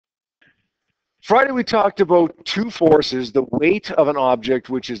Friday we talked about two forces, the weight of an object,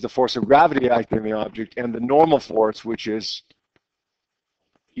 which is the force of gravity acting on the object, and the normal force, which is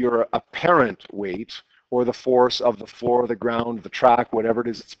your apparent weight, or the force of the floor, the ground, the track, whatever it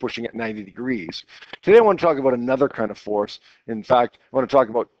is it's pushing at 90 degrees. Today I want to talk about another kind of force. In fact, I want to talk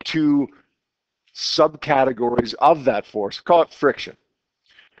about two subcategories of that force. Call it friction.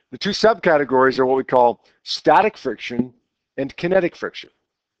 The two subcategories are what we call static friction and kinetic friction.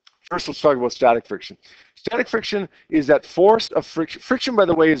 First, let's talk about static friction. Static friction is that force of friction. Friction, by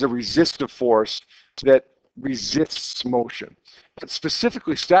the way, is a resistive force that resists motion. But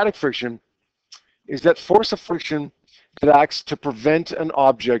specifically, static friction is that force of friction that acts to prevent an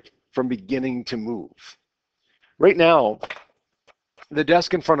object from beginning to move. Right now, the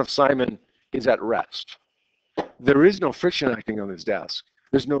desk in front of Simon is at rest. There is no friction acting on this desk.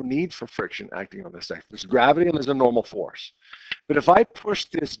 There's no need for friction acting on this desk. There's gravity and there's a normal force. But if I push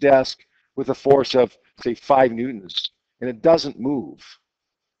this desk with a force of, say, 5 newtons, and it doesn't move,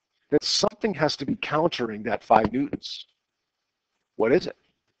 then something has to be countering that 5 newtons. What is it?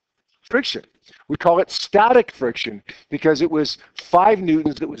 Friction. We call it static friction because it was 5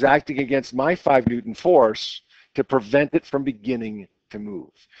 newtons that was acting against my 5 newton force to prevent it from beginning to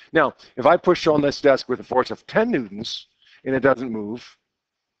move. Now, if I push on this desk with a force of 10 newtons and it doesn't move,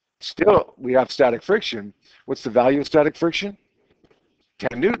 still we have static friction. What's the value of static friction?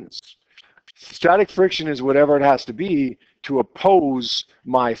 10 newtons. Static friction is whatever it has to be to oppose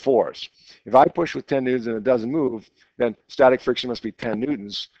my force. If I push with 10 newtons and it doesn't move, then static friction must be 10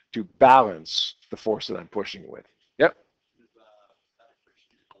 newtons to balance the force that I'm pushing it with. Yep.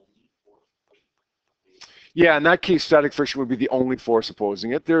 Yeah, in that case, static friction would be the only force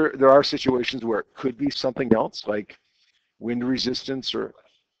opposing it. There are situations where it could be something else, like wind resistance or...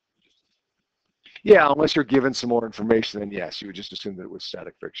 Yeah, unless you're given some more information, then yes, you would just assume that it was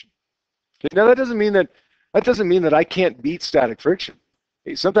static friction. Okay, now that doesn't mean that I can't beat static friction.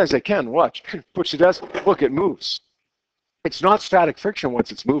 Hey, sometimes I can. Watch, push the desk, look, it moves. It's not static friction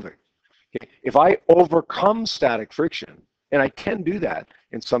once it's moving. Okay? If I overcome static friction, and I can do that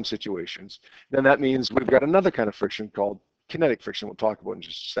in some situations, then that means we've got another kind of friction called kinetic friction. We'll talk about in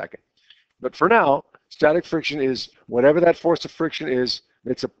just a second. But for now, static friction is whatever that force of friction is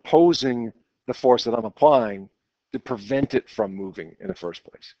that's opposing the force that I'm applying to prevent it from moving in the first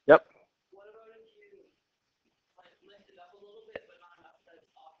place. Yep. What about if you lift it up a little bit, but not enough that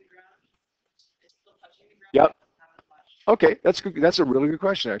it's off the ground? It's still touching the ground. Yep. Not as much. Okay, that's good. That's a really good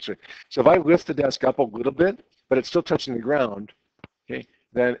question, actually. So if I lift the desk up a little bit, but it's still touching the ground, okay,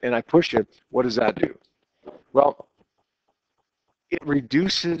 then and I push it, what does that do? Well, it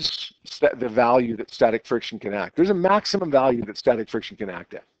reduces the value that static friction can act. There's a maximum value that static friction can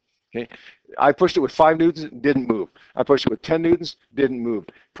act at. Okay, I pushed it with 5 newtons, didn't move. I pushed it with 10 newtons, didn't move.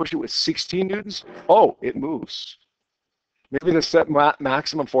 Pushed it with 16 newtons, oh, it moves. Maybe the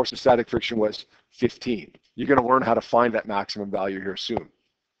maximum force of static friction was 15. You're going to learn how to find that maximum value here soon.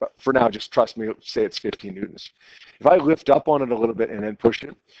 But for now, just trust me, say it's 15 newtons. If I lift up on it a little bit and then push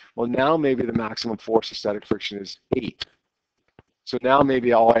it, well, now maybe the maximum force of static friction is 8. So now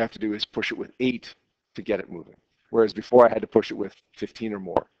maybe all I have to do is push it with 8 to get it moving. Whereas before I had to push it with 15 or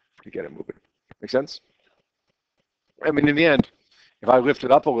more to get it moving. Make sense? I mean, in the end, if I lift it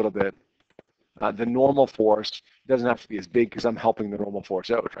up a little bit, the normal force doesn't have to be as big because I'm helping the normal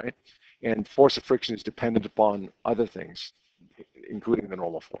force out, right? And force of friction is dependent upon other things, including the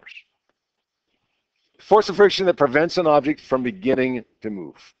normal force. Force of friction that prevents an object from beginning to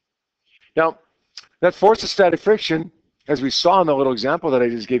move. Now, that force of static friction, as we saw in the little example that I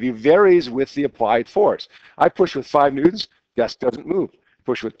just gave you, varies with the applied force. I push with 5 newtons, desk doesn't move.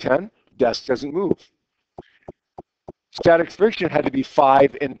 Push with 10, desk doesn't move. Static friction had to be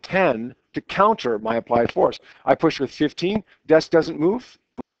 5 and 10 to counter my applied force. I push with 15, desk doesn't move.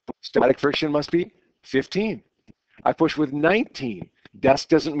 Static friction must be 15. I push with 19, desk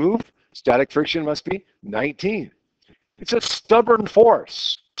doesn't move. Static friction must be 19. It's a stubborn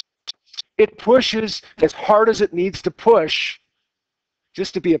force. It pushes as hard as it needs to push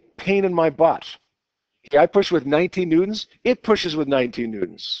just to be a pain in my butt. I push with 19 newtons, it pushes with 19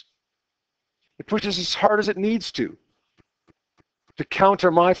 newtons. It pushes as hard as it needs to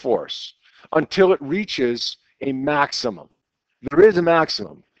counter my force until it reaches a maximum. There is a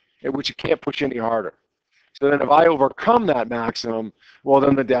maximum at which it can't push any harder. So then if I overcome that maximum, well,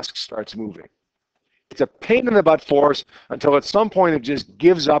 then the desk starts moving. It's a pain in the butt force until at some point it just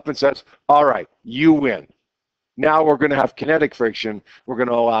gives up and says, all right, you win. Now we're going to have kinetic friction. We're going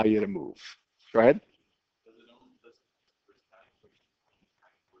to allow you to move. Go ahead.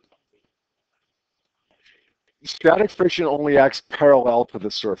 Static friction only acts parallel to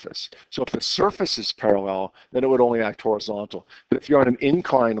the surface. So if the surface is parallel, then it would only act horizontal. But if you're on an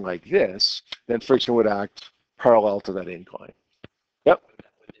incline like this, then friction would act parallel to that incline. Yep.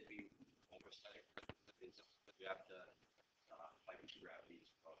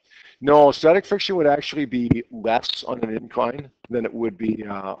 No, static friction would actually be less on an incline than it would be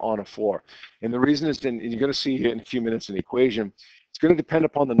on a floor. And the reason is, and you're going to see in a few minutes an equation, it's going to depend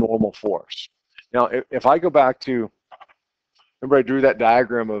upon the normal force. Now, if I go back to, remember I drew that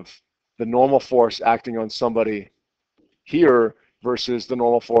diagram of the normal force acting on somebody here versus the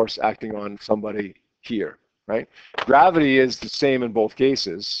normal force acting on somebody here, right? Gravity is the same in both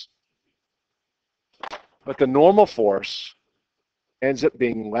cases, but the normal force ends up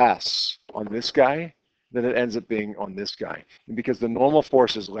being less on this guy than it ends up being on this guy. And because the normal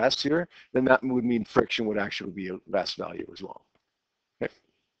force is less here, then that would mean friction would actually be a less value as well. Okay.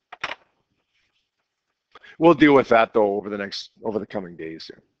 We'll deal with that though over the coming days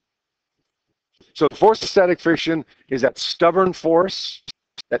here. So the force of static friction is that stubborn force,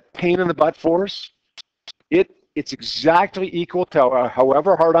 that pain in the butt force. It's exactly equal to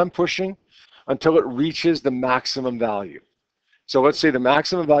however hard I'm pushing until it reaches the maximum value. So let's say the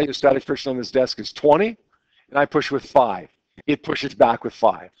maximum value of static friction on this desk is 20, and I push with 5. It pushes back with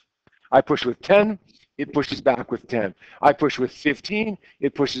 5. I push with 10, it pushes back with 10. I push with 15,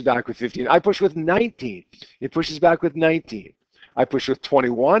 it pushes back with 15. I push with 19, it pushes back with 19. I push with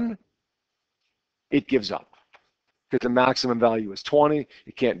 21, it gives up. Because the maximum value is 20.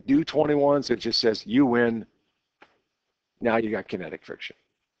 It can't do 21, so it just says you win. Now you got kinetic friction.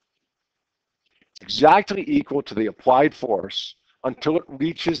 It's exactly equal to the applied force until it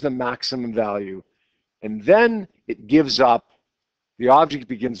reaches the maximum value, and then it gives up. The object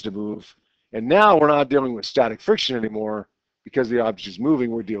begins to move, and now we're not dealing with static friction anymore because the object is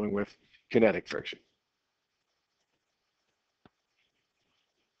moving. We're dealing with kinetic friction.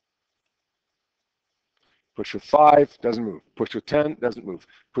 Push with 5, doesn't move. Push with 10, doesn't move.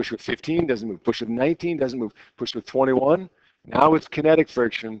 Push with 15, doesn't move. Push with 19, doesn't move. Push with 21, now it's kinetic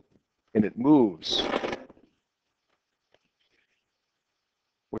friction, and it moves.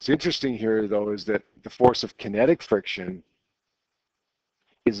 What's interesting here, though, is that the force of kinetic friction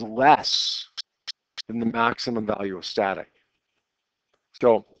is less than the maximum value of static.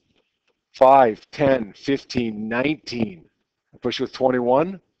 So 5, 10, 15, 19, I push with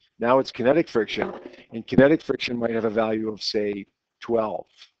 21, now it's kinetic friction, and kinetic friction might have a value of, say, 12.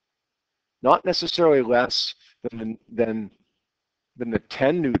 Not necessarily less than the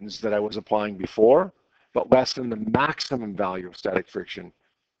 10 newtons that I was applying before, but less than the maximum value of static friction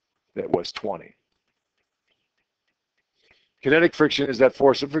that was 20. Kinetic friction is that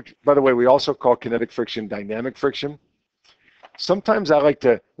force of friction. By the way, we also call kinetic friction dynamic friction. Sometimes I like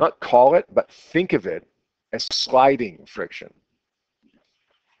to not call it, but think of it as sliding friction.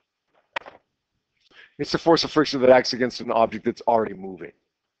 It's the force of friction that acts against an object that's already moving.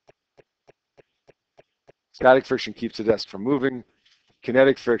 Static friction keeps the desk from moving.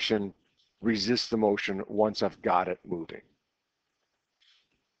 Kinetic friction resists the motion once I've got it moving.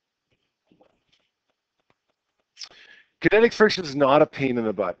 Kinetic friction is not a pain in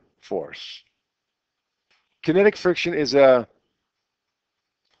the butt force. Kinetic friction is it's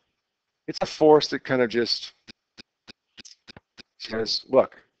a force that kind of just says,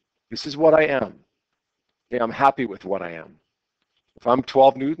 look, this is what I am. Okay, I'm happy with what I am. If I'm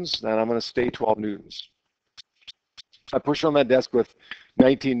 12 newtons, then I'm going to stay 12 newtons. I push on that desk with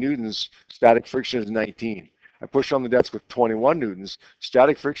 19 newtons, static friction is 19. I push on the desk with 21 newtons,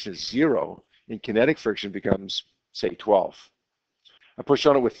 static friction is 0, and kinetic friction becomes, say, 12. I push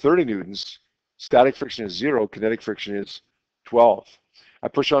on it with 30 newtons, static friction is 0, kinetic friction is 12. I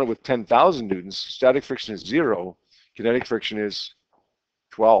push on it with 10,000 newtons, static friction is 0, kinetic friction is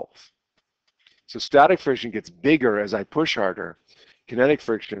 12. So static friction gets bigger as I push harder. Kinetic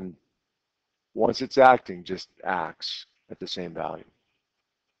friction, once it's acting, just acts at the same value.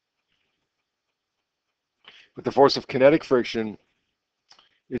 But the force of kinetic friction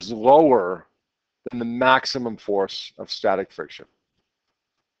is lower than the maximum force of static friction.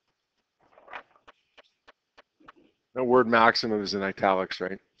 The word maximum is in italics,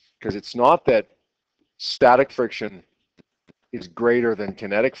 right? Because it's not that static friction is greater than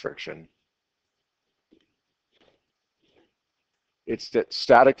kinetic friction. It's that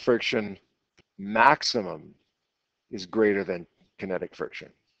static friction maximum is greater than kinetic friction.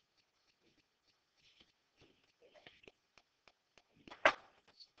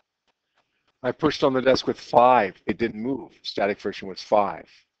 I pushed on the desk with 5, it didn't move. Static friction was 5.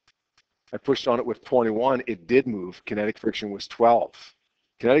 I pushed on it with 21, it did move. Kinetic friction was 12.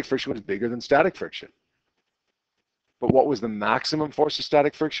 Kinetic friction was bigger than static friction. But what was the maximum force of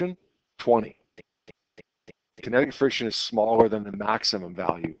static friction? 20. Kinetic friction is smaller than the maximum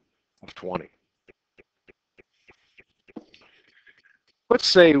value of 20. Let's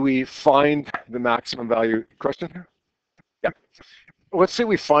say we find the maximum value. Question here? Yeah. Let's say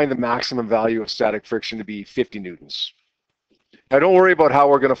we find the maximum value of static friction to be 50 newtons. Now don't worry about how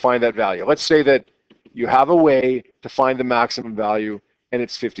we're going to find that value. Let's say that you have a way to find the maximum value and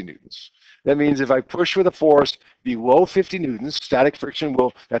it's 50 newtons. That means if I push with a force below 50 newtons, static friction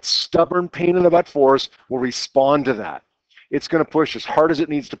will, that stubborn pain in the butt force will respond to that. It's going to push as hard as it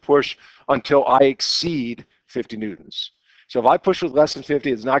needs to push until I exceed 50 newtons. So if I push with less than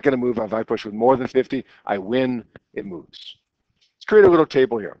 50, it's not going to move. If I push with more than 50, I win, it moves. Let's create a little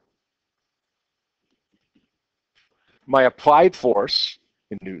table here. My applied force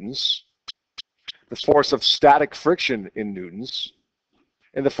in newtons, the force of static friction in newtons,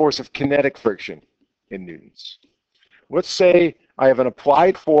 and the force of kinetic friction in newtons. Let's say I have an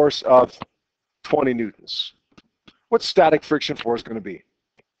applied force of 20 newtons. What's static friction force going to be?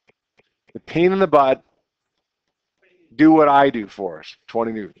 The pain in the butt, do what I do force,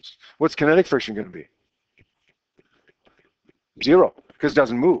 20 newtons. What's kinetic friction going to be? 0, because it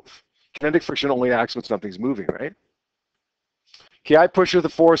doesn't move. Kinetic friction only acts when something's moving, right? Okay, I push with a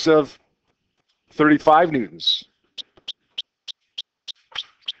force of 35 newtons.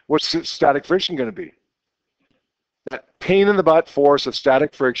 What's static friction going to be? That pain in the butt force of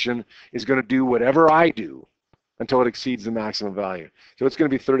static friction is going to do whatever I do until it exceeds the maximum value. So it's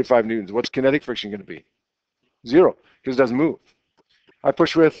going to be 35 newtons. What's kinetic friction going to be? 0, because it doesn't move. I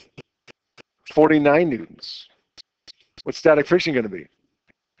push with 49 newtons. What's static friction going to be?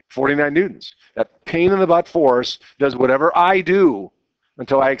 49 newtons. That pain in the butt force does whatever I do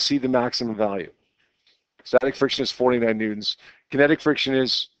until I exceed the maximum value. Static friction is 49 newtons. Kinetic friction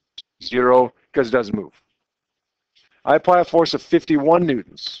is 0 because it doesn't move. I apply a force of 51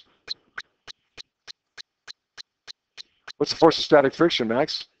 newtons. What's the force of static friction,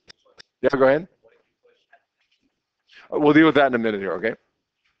 Max? Yeah, go ahead. We'll deal with that in a minute here, okay?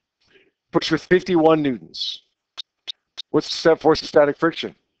 Push with 51 newtons. What's the force of static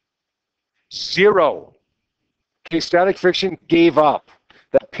friction? 0. Okay, static friction gave up.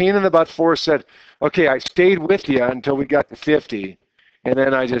 That pain in the butt force said, okay, I stayed with you until we got to 50, and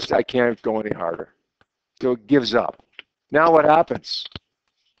then I can't go any harder. So it gives up. Now what happens?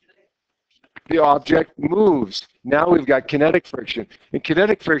 The object moves. Now we've got kinetic friction. In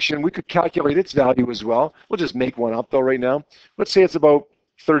kinetic friction, we could calculate its value as well. We'll just make one up though right now. Let's say it's about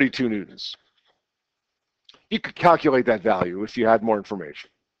 32 newtons. You could calculate that value if you had more information.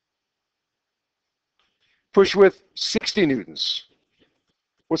 Push with 60 newtons.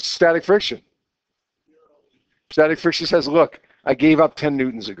 What's static friction? Static friction says, look, I gave up 10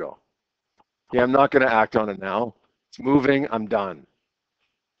 newtons ago. Yeah, I'm not going to act on it now. It's moving, I'm done.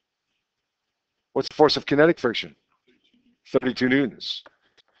 What's the force of kinetic friction? 32 newtons.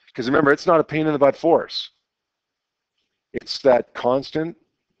 Because remember, it's not a pain in the butt force. It's that constant,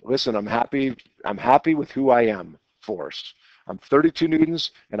 listen, I'm happy with who I am force. I'm 32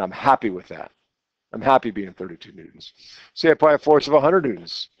 newtons, and I'm happy with that. I'm happy being 32 newtons. Say I apply a force of 100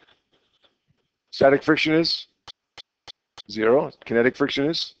 newtons. Static friction is 0. Kinetic friction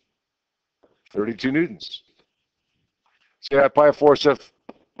is 32 newtons. Say I apply a force of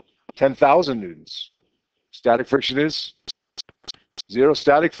 10,000 newtons. Static friction is 0.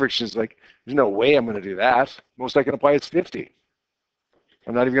 Static friction is like, there's no way I'm going to do that. Most I can apply is 50.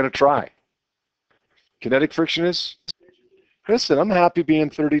 I'm not even going to try. Kinetic friction is, listen, I'm happy being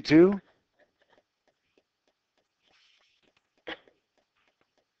 32.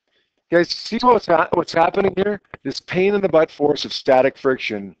 Guys, see what's happening here? This pain in the butt force of static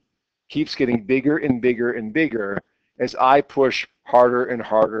friction keeps getting bigger and bigger and bigger as I push harder and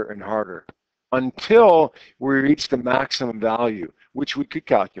harder and harder until we reach the maximum value, which we could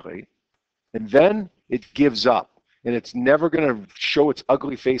calculate. And then it gives up, and it's never going to show its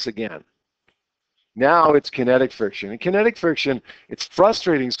ugly face again. Now it's kinetic friction. And kinetic friction, it's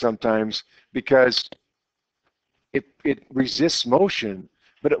frustrating sometimes because it resists motion,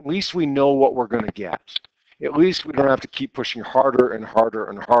 but at least we know what we're going to get. At least we don't have to keep pushing harder and harder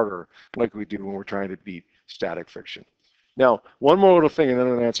and harder like we do when we're trying to beat static friction. Now, one more little thing, and then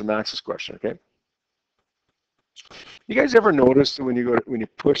I'm going to answer Max's question, okay? You guys ever notice that when you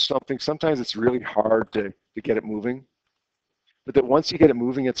push something, sometimes it's really hard to get it moving? But that once you get it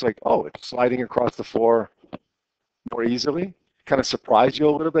moving, it's like, oh, it's sliding across the floor more easily? Kind of surprised you a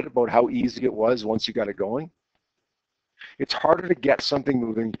little bit about how easy it was once you got it going? It's harder to get something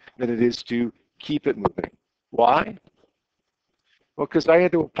moving than it is to keep it moving. Why? Well, because I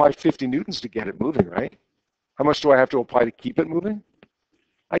had to apply 50 newtons to get it moving, right? How much do I have to apply to keep it moving?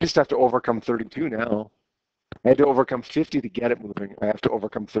 I just have to overcome 32 now. I had to overcome 50 to get it moving. I have to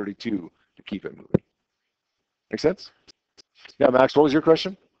overcome 32 to keep it moving. Make sense? Yeah, Max, what was your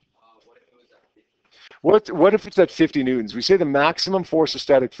question? What if it's at 50 newtons? We say the maximum force of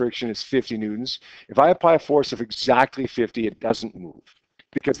static friction is 50 newtons. If I apply a force of exactly 50, it doesn't move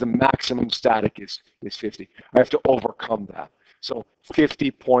because the maximum static is 50. I have to overcome that. So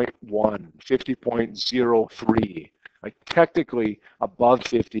 50.1, 50.03, like technically above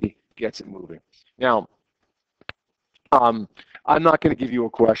 50 gets it moving. Now, I'm not going to give you a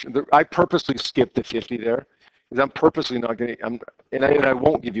question. I purposely skipped the 50 there because I'm purposely not going to, and I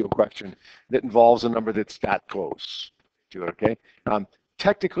won't give you a question that involves a number that's that close to it, okay?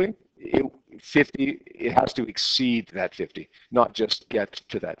 Technically, 50, it has to exceed that 50, not just get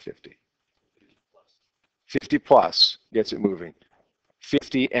to that 50. 50 plus gets it moving.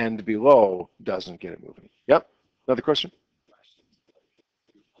 50 and below doesn't get it moving. Yep, another question?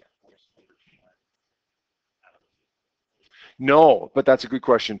 No, but that's a good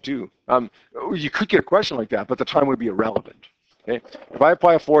question too. You could get a question like that, but the time would be irrelevant. Okay? If I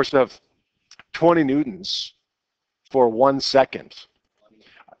apply a force of 20 newtons for 1 second,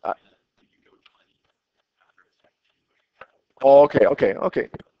 okay. I'll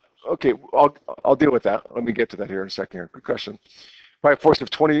deal with that. Let me get to that here in a second. Here. Good question. Apply a force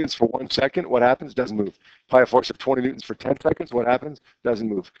of 20 newtons for 1 second. What happens? Doesn't move. Apply a force of 20 newtons for 10 seconds. What happens? Doesn't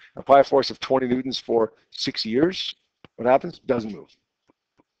move. Apply a force of 20 newtons for 6 years. What happens? Doesn't move.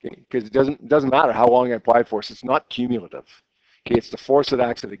 Because it doesn't matter how long I apply force. It's not cumulative. Okay, it's the force that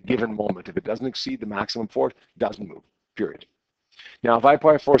acts at a given moment. If it doesn't exceed the maximum force, it doesn't move. Period. Now, if I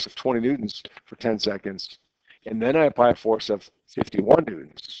apply a force of 20 newtons for 10 seconds, and then I apply a force of 51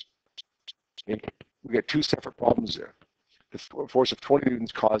 newtons, okay, we get two separate problems there. The force of 20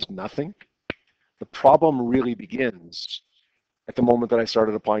 newtons caused nothing. The problem really begins at the moment that I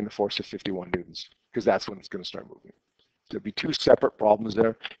started applying the force of 51 newtons, because that's when it's going to start moving. So there'd be two separate problems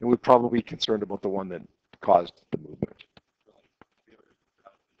there, and we'd probably be concerned about the one that caused the movement.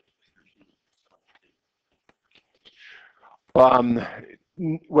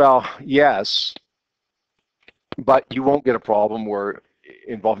 Well, yes, but you won't get a problem where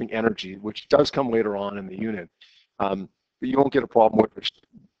involving energy, which does come later on in the unit. But you won't get a problem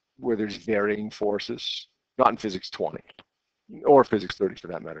where there's varying forces, not in physics 20 or physics 30 for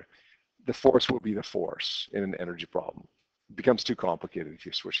that matter. The force will be the force in an energy problem. It becomes too complicated if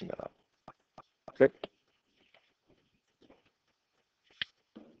you're switching that up. Okay.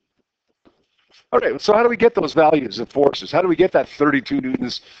 All right, so how do we get those values of forces? How do we get that 32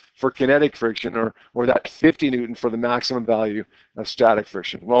 newtons for kinetic friction or that 50 newton for the maximum value of static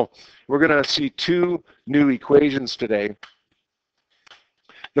friction? Well, we're going to see two new equations today.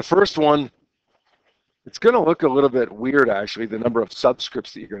 The first one, it's going to look a little bit weird actually, the number of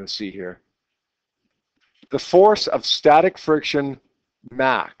subscripts that you're going to see here. The force of static friction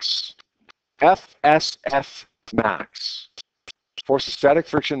max, FSF max. Force of static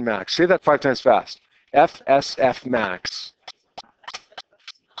friction max. Say that 5 times fast. FSF max.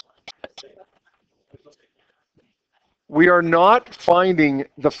 We are not finding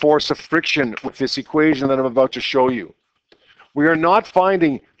the force of friction with this equation that I'm about to show you. We are not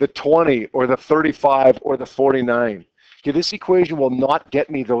finding the 20 or the 35 or the 49. Okay, this equation will not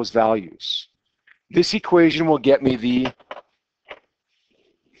get me those values. This equation will get me the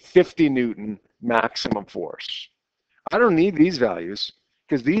 50 Newton maximum force. I don't need these values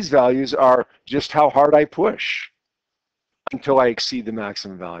because these values are just how hard I push until I exceed the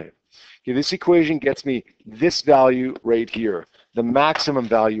maximum value. Okay, this equation gets me this value right here, the maximum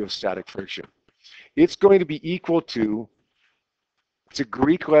value of static friction. It's going to be equal to, it's a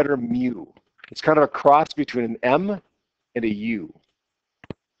Greek letter mu. It's kind of a cross between an M and a U.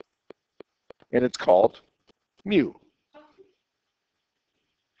 And it's called mu.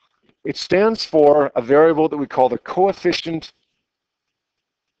 It stands for a variable that we call the coefficient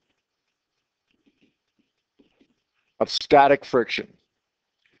of static friction.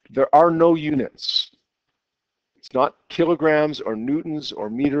 There are no units. It's not kilograms or newtons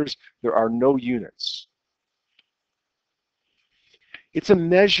or meters. There are no units. It's a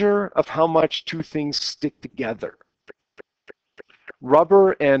measure of how much two things stick together.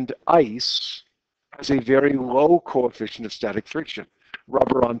 Rubber and ice has a very low coefficient of static friction.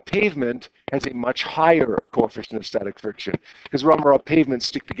 Rubber on pavement has a much higher coefficient of static friction because rubber and pavement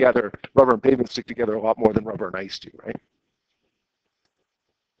stick together a lot more than rubber and ice do, right?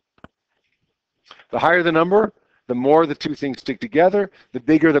 The higher the number, the more the two things stick together, the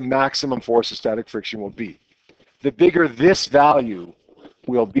bigger the maximum force of static friction will be. The bigger this value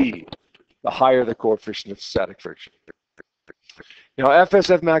will be, the higher the coefficient of static friction. Now,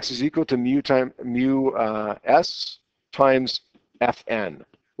 FSF max is equal to mu S times Fn.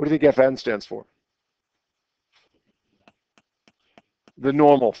 What do you think Fn stands for? The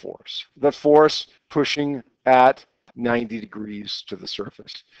normal force. The force pushing at 90 degrees to the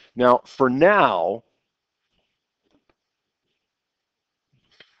surface. Now, for now,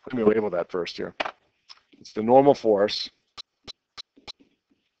 let me label that first here. It's the normal force.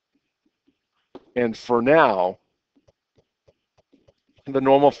 And for now, the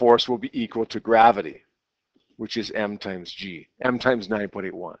normal force will be equal to gravity, which is m times g, m times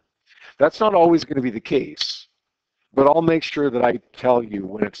 9.81. That's not always going to be the case, but I'll make sure that I tell you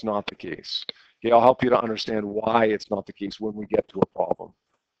when it's not the case. Okay, I'll help you to understand why it's not the case when we get to a problem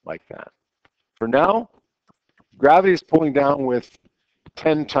like that. For now, gravity is pulling down with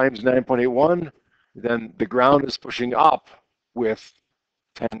 10 times 9.81, then the ground is pushing up with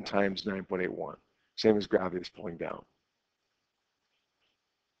 10 times 9.81, same as gravity is pulling down.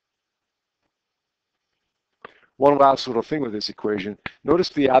 One last little thing with this equation, notice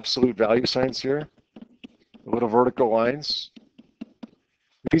the absolute value signs here, the little vertical lines.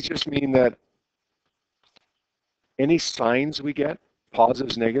 These just mean that any signs we get,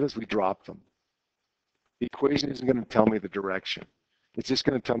 positives, negatives, we drop them. The equation isn't going to tell me the direction. It's just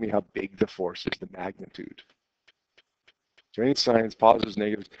going to tell me how big the force is, the magnitude. So any signs, positives,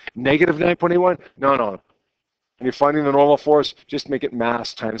 negatives. Negative 9.81? No. When you're finding the normal force, just make it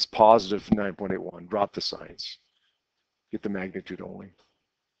mass times positive 9.81. Drop the signs. Get the magnitude only.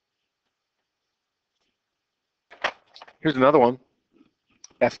 Here's another one.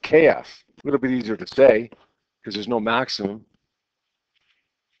 FKF. A little bit easier to say because there's no maximum.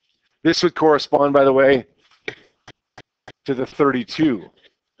 This would correspond, by the way, to the 32,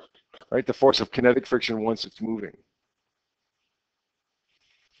 right? The force of kinetic friction once it's moving.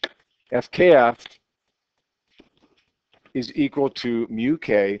 FKF is equal to mu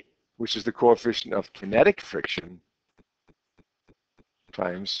k, which is the coefficient of kinetic friction,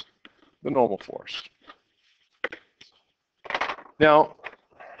 times the normal force. Now,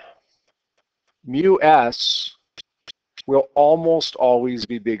 mu s will almost always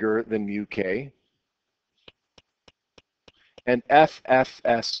be bigger than mu k. And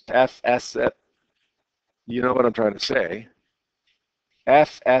FSF, you know what I'm trying to say,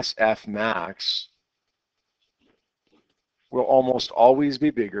 FSF max will almost always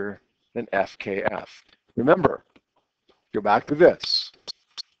be bigger than FKF. Remember, go back to this.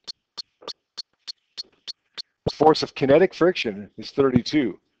 The force of kinetic friction is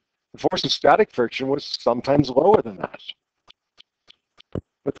 32. The force of static friction was sometimes lower than that.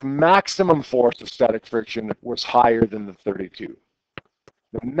 But the maximum force of static friction was higher than the 32.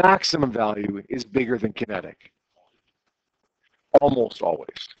 The maximum value is bigger than kinetic. Almost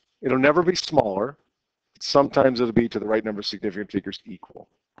always. It'll never be smaller. Sometimes it'll be to the right number of significant figures equal.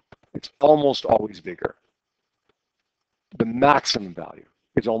 It's almost always bigger. The maximum value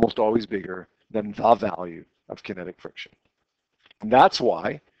is almost always bigger than the value of kinetic friction. And that's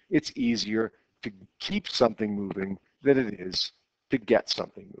why it's easier to keep something moving than it is to get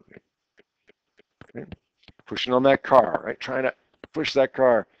something moving. Okay? Pushing on that car, right? Trying to push that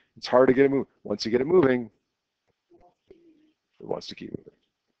car. It's hard to get it moving. Once you get it moving, it wants to keep moving.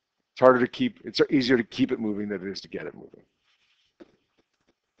 It's harder to keep, it's easier to keep it moving than it is to get it moving.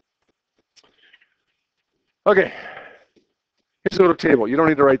 Okay, here's a little table. You don't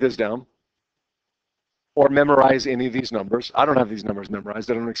need to write this down or memorize any of these numbers. I don't have these numbers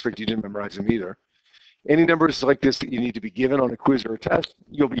memorized. I don't expect you to memorize them either. Any numbers like this that you need to be given on a quiz or a test,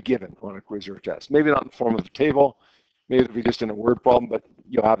 you'll be given on a quiz or a test. Maybe not in the form of a table, maybe it'll be just in a word problem, but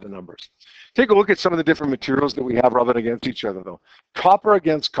you'll have the numbers. Take a look at some of the different materials that we have rubbing against each other though. Copper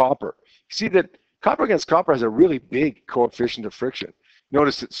against copper. You see that copper against copper has a really big coefficient of friction.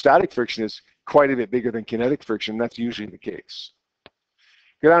 Notice that static friction is quite a bit bigger than kinetic friction. That's usually the case.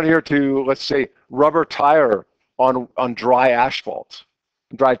 Go down here to, let's say, rubber tire on dry asphalt,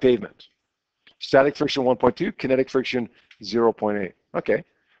 dry pavement. Static friction 1.2, kinetic friction 0.8. Okay.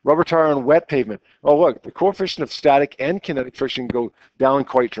 Rubber tire on wet pavement. Oh, look, the coefficient of static and kinetic friction go down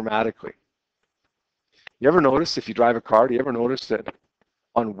quite dramatically. You ever notice, if you drive a car, do you ever notice that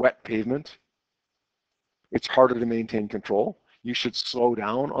on wet pavement, it's harder to maintain control? You should slow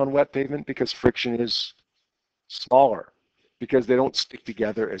down on wet pavement because friction is smaller, because they don't stick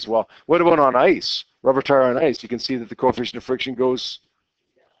together as well. What about on ice? Rubber tire on ice, you can see that the coefficient of friction goes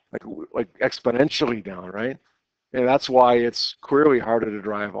like exponentially down, right? And that's why it's clearly harder to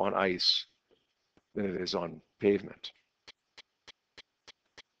drive on ice than it is on pavement.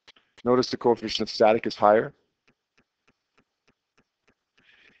 Notice the coefficient of static is higher.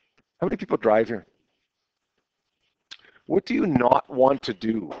 How many people drive here? What do you not want to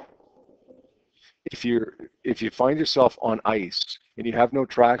do if you find yourself on ice and you have no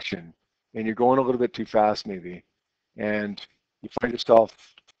traction and you're going a little bit too fast maybe, and you find yourself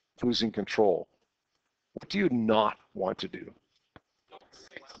losing control? What do you not want to do?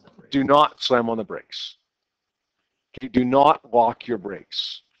 Do not slam on the brakes. Okay, do not lock your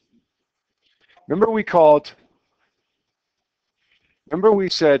brakes. Remember we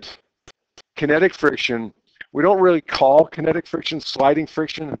said kinetic friction. We don't really call kinetic friction sliding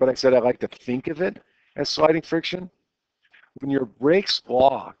friction, but I said I like to think of it as sliding friction. When your brakes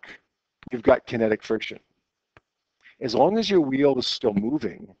lock, you've got kinetic friction. As long as your wheel is still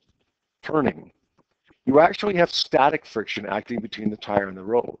moving, turning, you actually have static friction acting between the tire and the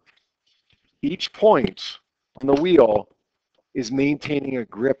road. Each point on the wheel is maintaining a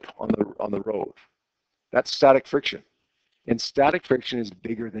grip on the road. That's static friction. And static friction is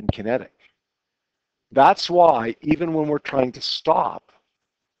bigger than kinetic. That's why even when we're trying to stop,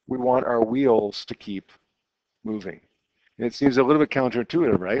 we want our wheels to keep moving. And it seems a little bit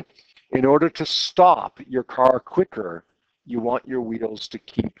counterintuitive, right? In order to stop your car quicker, you want your wheels to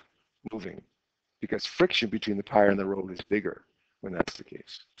keep moving because friction between the tire and the road is bigger when that's the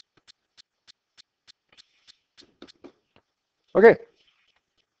case. Okay.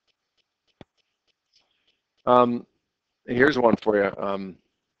 Here's one for you.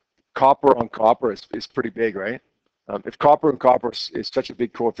 Copper on copper is pretty big, right? If copper and copper is such a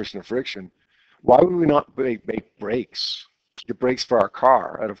big coefficient of friction, why would we not make brakes, the brakes for our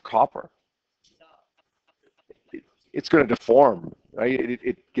car out of copper? It's going to deform, right?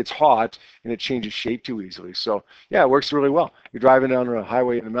 It gets hot and it changes shape too easily. So yeah, it works really well. You're driving down a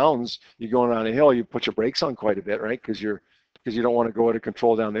highway in the mountains, you're going down a hill, you put your brakes on quite a bit, right? Because you don't want to go out of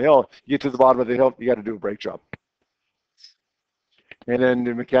control down the hill. You get to the bottom of the hill, you got to do a brake job. And then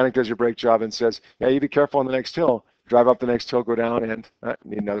the mechanic does your brake job and says, yeah, you be careful on the next hill. Drive up the next hill, go down, and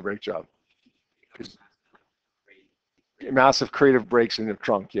need another brake job. Massive crate of brakes in the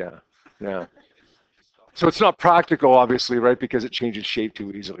trunk, yeah. So it's not practical, obviously, right, because it changes shape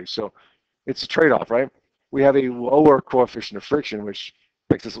too easily. So it's a trade-off, right? We have a lower coefficient of friction, which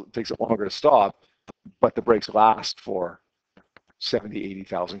takes it longer to stop, but the brakes last for 70,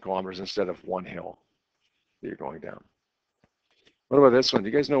 80,000 kilometers instead of one hill that you're going down. What about this one? Do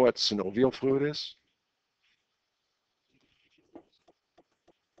you guys know what synovial fluid is?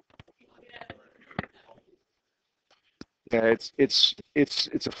 Yeah, it's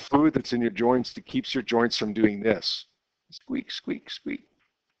a fluid that's in your joints that keeps your joints from doing this. Squeak, squeak, squeak,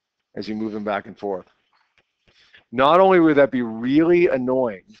 as you move them back and forth. Not only would that be really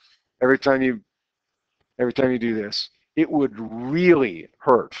annoying every time you do this, it would really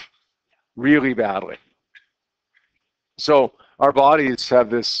hurt really badly. So our bodies have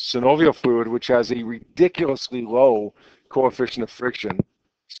this synovial fluid, which has a ridiculously low coefficient of friction,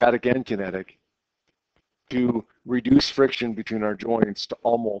 static and kinetic, to reduce friction between our joints to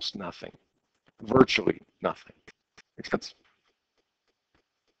almost nothing, virtually nothing. Makes sense?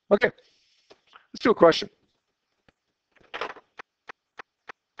 Okay, let's do a question.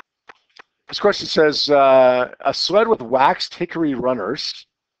 This question says, a sled with waxed hickory runners,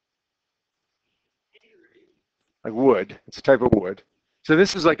 like wood, it's a type of wood. So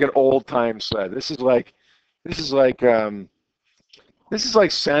this is like an old time sled. This is like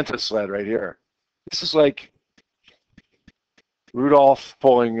Santa sled right here. This is like Rudolph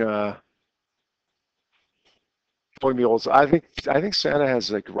pulling the old. I think Santa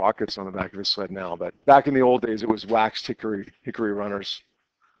has like rockets on the back of his sled now, but back in the old days it was waxed hickory runners.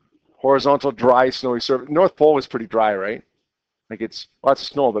 Horizontal, dry, snowy surface. North Pole is pretty dry, right? Like it's lots of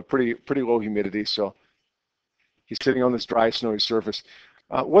snow, but pretty low humidity. So he's sitting on this dry, snowy surface.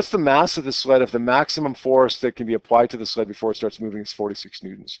 What's the mass of the sled if the maximum force that can be applied to the sled before it starts moving is 46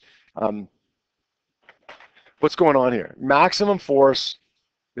 newtons? What's going on here? Maximum force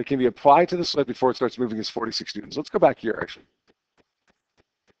that can be applied to the sled before it starts moving is 46 newtons. Let's go back here, actually.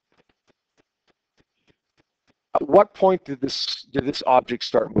 At what point did this object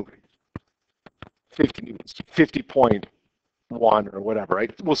start moving? 50 newtons, 50.1 or whatever,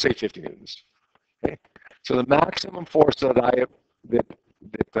 right? We'll say 50 newtons. Okay. So the maximum force or the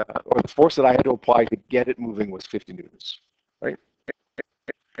force that I had to apply to get it moving was 50 newtons, right?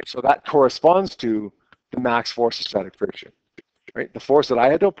 So that corresponds to the max force of static friction, right? The force that I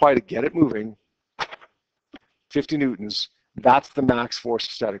had to apply to get it moving, 50 newtons, that's the max force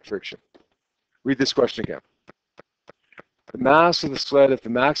of static friction. Read this question again. The mass of the sled, if the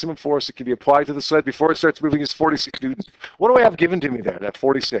maximum force that can be applied to the sled before it starts moving is 46 newtons. What do I have given to me there, that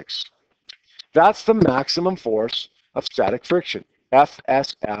 46? That's the maximum force of static friction,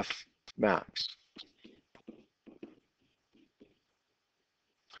 FSF max.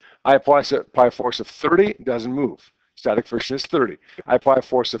 I apply a force of 30, doesn't move. Static friction is 30. I apply a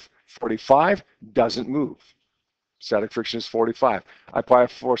force of 45, doesn't move. Static friction is 45. I apply a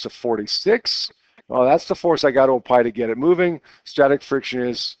force of 46. Well, that's the force I got to apply to get it moving. Static friction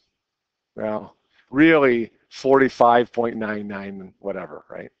is, well, really 45.99 whatever,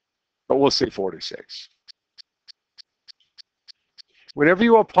 right? But we'll say 46. Whenever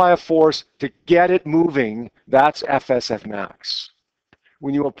you apply a force to get it moving, that's FSF max.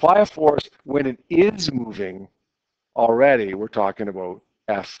 When you apply a force when it is moving already, we're talking about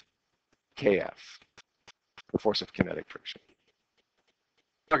FKF, the force of kinetic friction.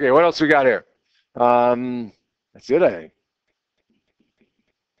 Okay, what else we got here? That's it, I think.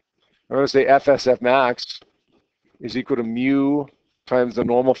 I'm going to say FSF max is equal to mu times the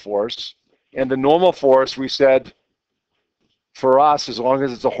normal force. And the normal force, we said, for us, as long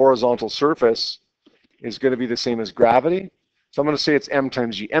as it's a horizontal surface, is going to be the same as gravity. So I'm going to say it's m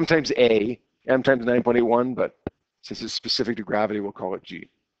times g. M times A, m times 9.81, but since it's specific to gravity, we'll call it g.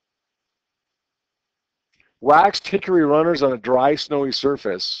 Waxed hickory runners on a dry, snowy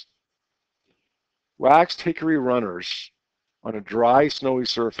surface. Waxed hickory runners on a dry, snowy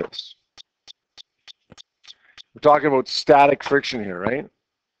surface. We're talking about static friction here, right?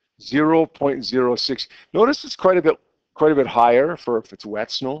 0.06. Notice it's quite a bit higher for if it's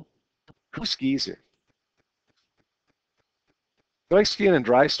wet snow. Who skis here? Do you like skiing in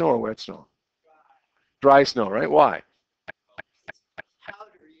dry snow or wet snow? Dry snow, right? Why?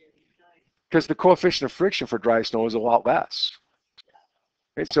 Because the coefficient of friction for dry snow is a lot less.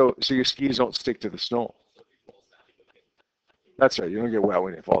 Right? So your skis don't stick to the snow. That's right. You don't get wet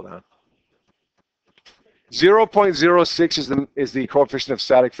when you fall down. 0.06 is the coefficient of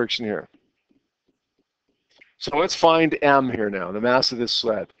static friction here. So let's find m here now, the mass of this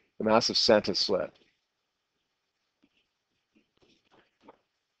sled, the mass of Santa's sled.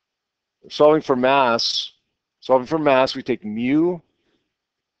 Solving for mass, we take mu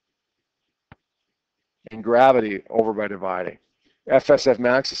and gravity over by dividing. FSF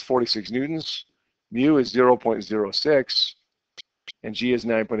max is 46 newtons, mu is 0.06, and g is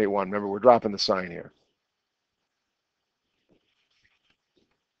 9.81. Remember, we're dropping the sign here.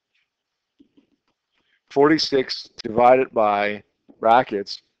 .06 divided by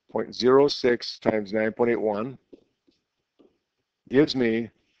brackets 0.06 times 9.81 gives me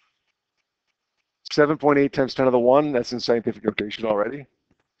 7.8 times 10 to the 1. That's in scientific notation already.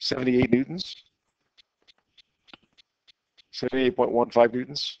 78 newtons. 78.15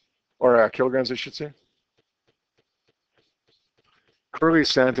 newtons, or kilograms, I should say. Curly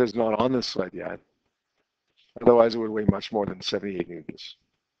Santa is not on this sled yet. Otherwise, it would weigh much more than 78 newtons.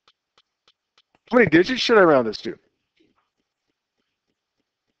 How many digits should I round this to?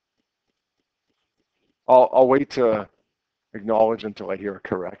 I'll wait to acknowledge until I hear a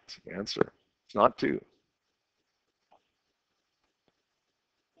correct answer. It's not 2.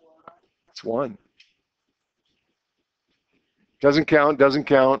 It's 1. Doesn't count, doesn't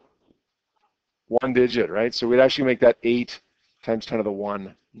count. 1 digit, right? So we'd actually make that 8 times 10 to the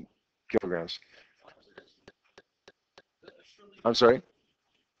 1 kilograms. I'm sorry?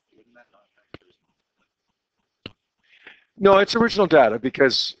 No, it's original data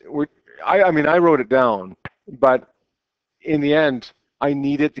because I wrote it down, but in the end, I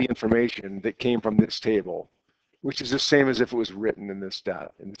needed the information that came from this table, which is the same as if it was written in this data,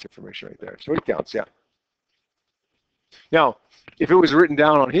 in this information right there. So it counts, yeah. Now, if it was written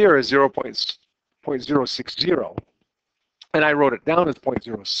down on here as 0.060, and I wrote it down as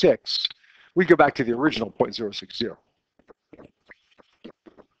 0.06, we go back to the original 0.060.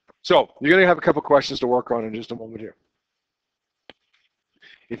 So you're going to have a couple questions to work on in just a moment here.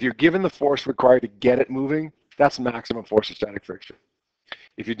 If you're given the force required to get it moving, that's maximum force of static friction.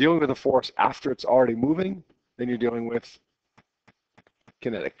 If you're dealing with a force after it's already moving, then you're dealing with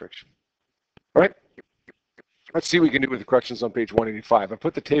kinetic friction. All right? Let's see what we can do with the questions on page 185. I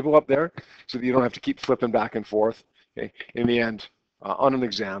put the table up there so that you don't have to keep flipping back and forth. Okay? In the end, on an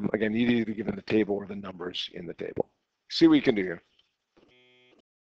exam, again, you need to be given the table or the numbers in the table. See what you can do here.